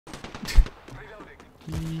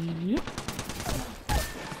Yep.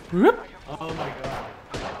 Whoop. Oh my god.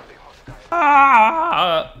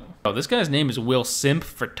 Ah! Oh, this guy's name is Will Simp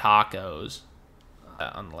for Tacos.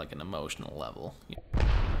 On like an emotional level.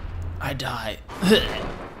 I die.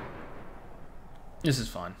 This is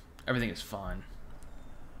fun. Everything is fun.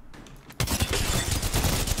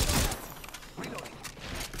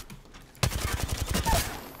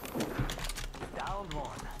 Down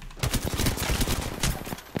one.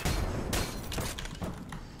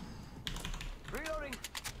 Reloading.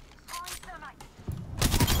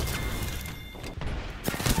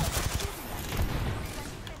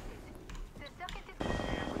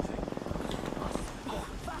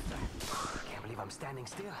 Can't believe I'm standing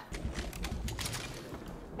still.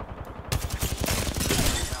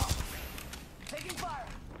 Taking fire.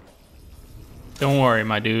 Don't worry,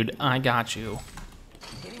 my dude. I got you.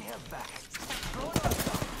 Getting held back. Throwing on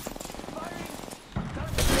stop. Firing.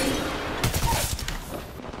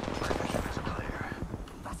 Position is clear.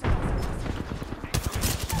 I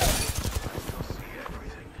still see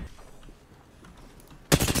everything.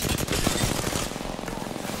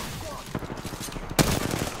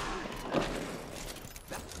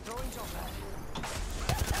 Throwing jump pad.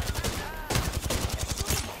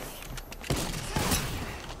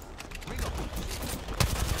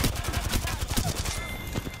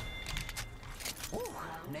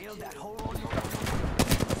 Nailed that hole on your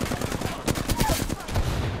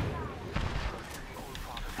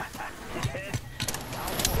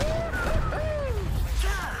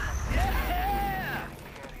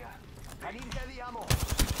I need heavy ammo.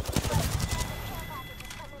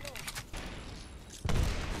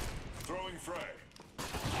 Throwing frag.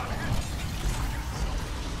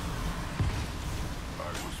 I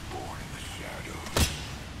was born in the shadows.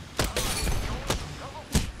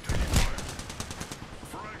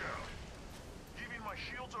 Frag out. Giving my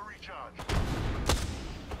shields a recharge.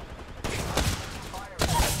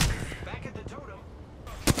 Back at the totem.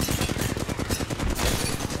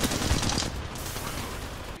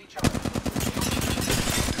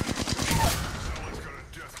 Someone's got a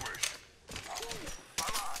death wish.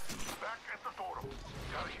 Back at the totem.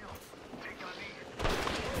 Gotta heal. Taking a knee.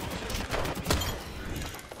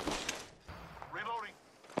 Reloading.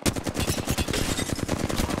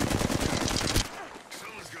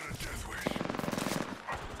 Someone's got a death wish.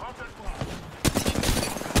 Contact block.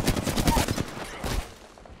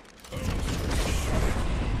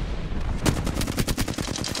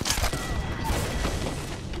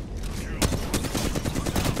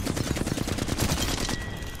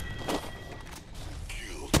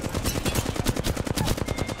 Killed.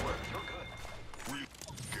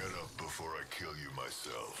 Get up before I kill you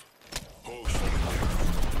myself. Host.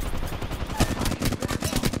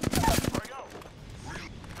 Frag out.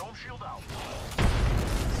 Don't shield out.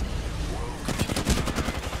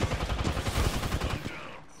 I'm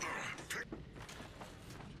down. Pick.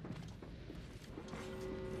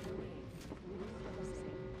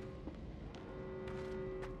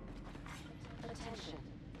 Attention,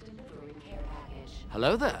 delivering care package.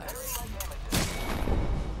 Hello there.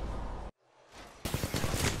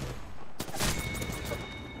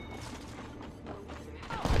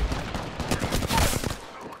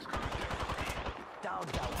 Down.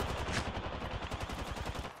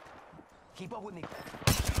 Keep up with me.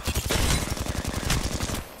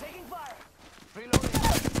 Taking fire. Reloading.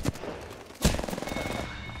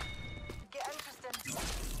 Get interested.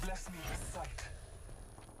 Bless me with sight.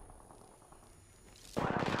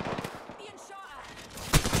 Being shot at.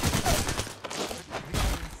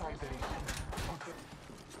 Inside the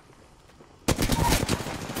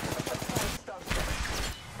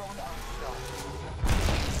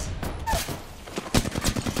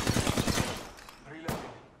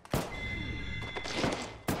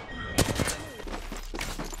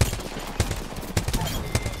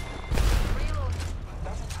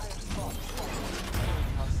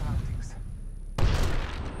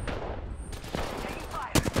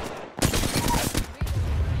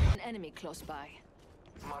An enemy close by.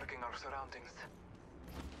 Marking our surroundings.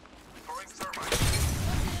 Throwing thermite.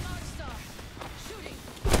 Shooting.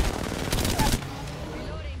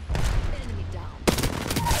 Reloading. Enemy down.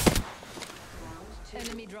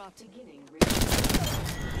 Enemy dropped. An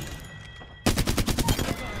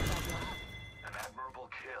admirable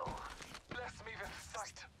kill. Bless me with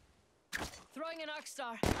sight. Throwing an arc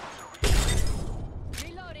star.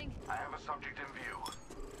 Reloading. I have a subject in view.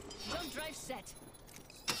 Jump drive set.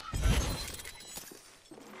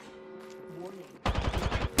 Warning.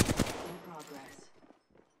 In progress.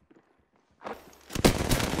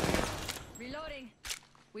 Reloading.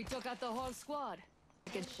 We took out the whole squad.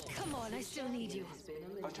 Come on, I still need you.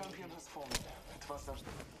 A champion has fallen. It was their...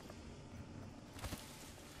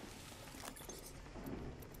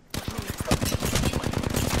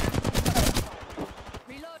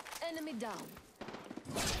 Reload. Enemy down.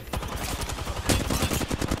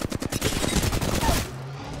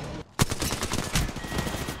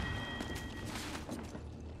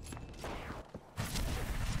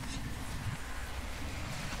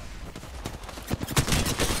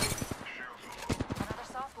 Another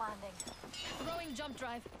soft landing. Throwing jump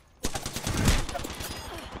drive.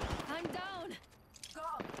 I'm down. Go!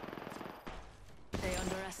 They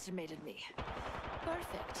underestimated me.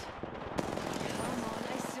 Perfect. Come on,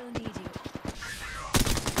 I still need you.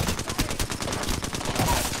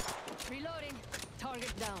 Reloading.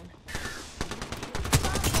 Target down.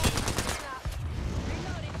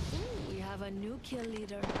 Reloading. Ooh, we have a new kill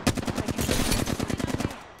leader.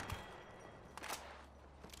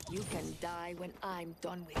 You can die when I'm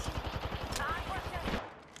done with you. I work it.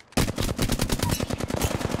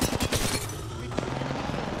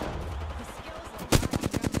 The skills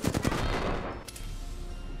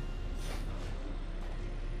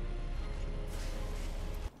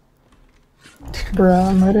Bro,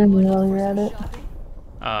 I'm murdering you while you're at it.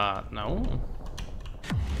 No.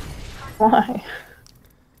 Why?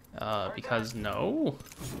 Because no.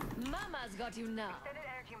 Mama's got you now.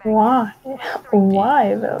 Why?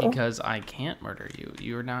 Why though? Because I can't murder you.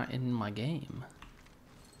 You're not in my game.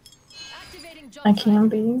 Activating jump I drive. can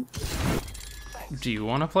be. Do you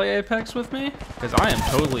want to play Apex with me? Because I am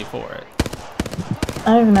totally for it.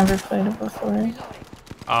 I've never played it before.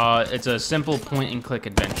 It's a simple point and click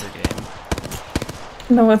adventure game.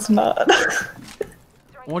 No, it's not.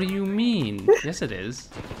 What do you mean? Yes, it is.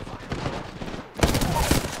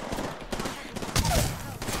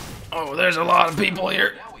 Oh, there's a lot of people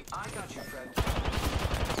here. I got you, friend.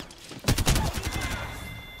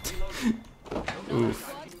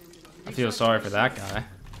 Oof. I feel sorry for that guy.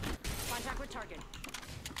 Contact with target.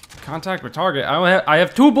 Contact with target. I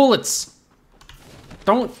have 2 bullets.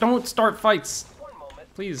 Don't start fights,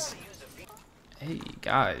 please. Hey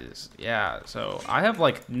guys, yeah. So I have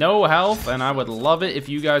like no health, and I would love it if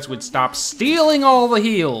you guys would stop stealing all the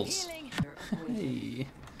heals. Hey.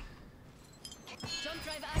 Jump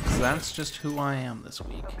drive So active. that's just who I am this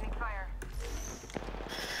week. Opening fire.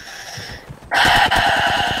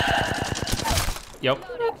 Yep.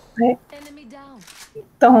 Wait, Enemy down.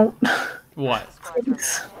 don't. What?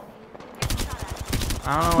 Please.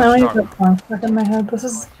 I don't know Now I what need you're to talking put one stuck in my head. This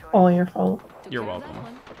is all your fault. Took You're care of that welcome.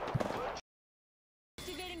 one.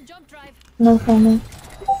 Activating jump drive. No comment.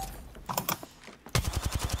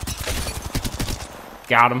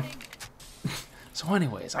 Got him. So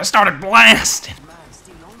anyways, I started blasting. Man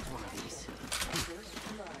still owns one of these.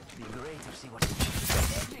 Be great to see what...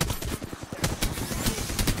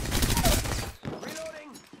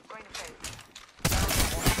 Reloading! Going to phase.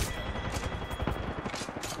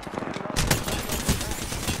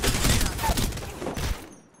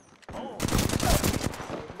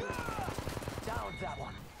 Down that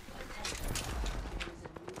one.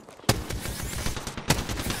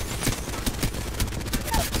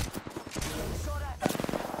 Saw that.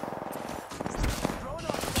 Throw it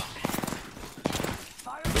up.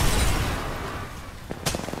 Fire.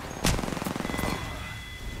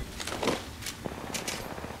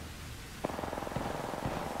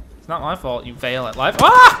 It's not my fault you fail at life.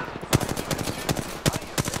 Ah!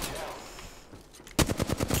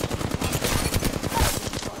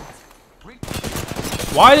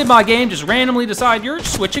 Why did my game just randomly decide you're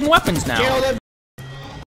switching weapons now?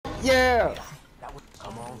 Yeah.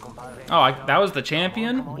 Come on, compadre. Oh, that was the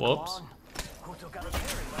champion? Whoops. Who took out a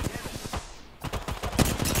carry like this?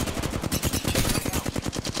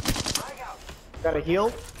 Got a heal?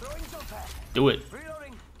 Throwing jump pad. Do it.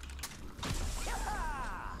 Reloading.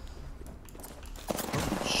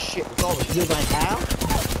 Shit, with all the heals I have?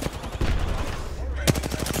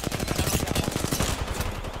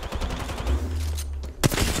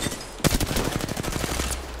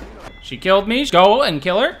 She killed me. Go and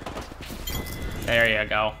kill her. There you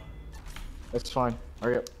go. That's fine.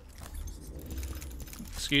 Hurry up.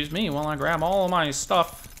 Excuse me while I grab all of my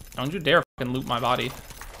stuff. Don't you dare fucking loot my body.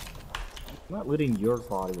 I'm not looting your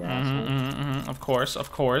body, asshole. Of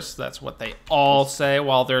course. That's what they all say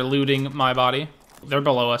while they're looting my body. They're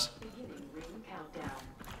below us. Ring countdown.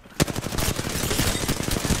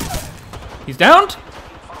 He's downed?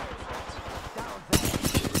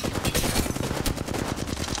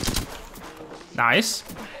 Nice.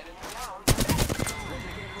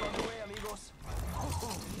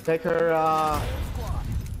 Take her,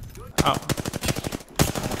 Oh.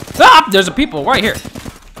 Ah! There's a people right here.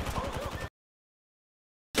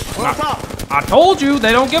 I told you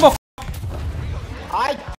they don't give a f.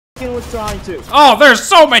 I f***ing was trying to. Oh, there's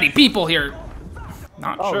so many people here.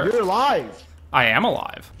 Not Oh, sure. you're alive. I am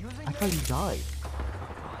alive. I thought you died.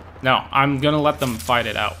 No, I'm gonna let them fight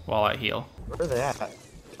it out while I heal. Where are they at?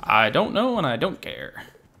 I don't know and I don't care.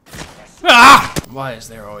 Ah! Why is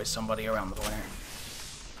there always somebody around the corner?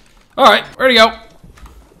 Alright, where'd he go?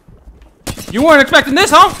 You weren't expecting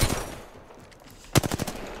this, huh?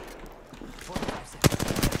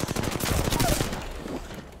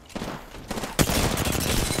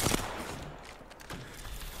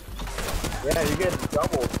 Yeah, you're getting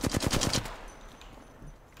doubled.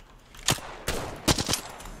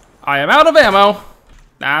 I am out of ammo.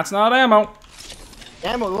 That's not ammo.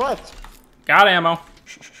 Ammo left. Got ammo.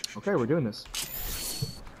 Okay, we're doing this.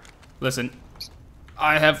 Listen,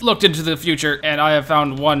 I have looked into the future and I have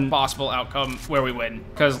found one possible outcome where we win.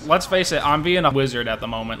 Because let's face it, I'm being a wizard at the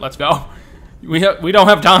moment. Let's go. We don't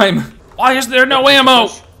have time. Why is there no ammo?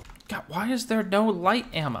 God, why is there no light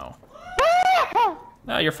ammo?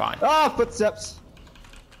 No, you're fine. Ah, footsteps.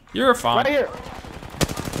 You're fine. Right here.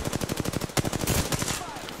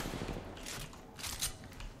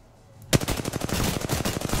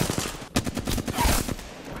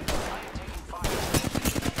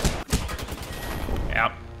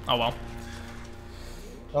 Yeah. Oh well.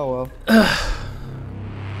 Oh well.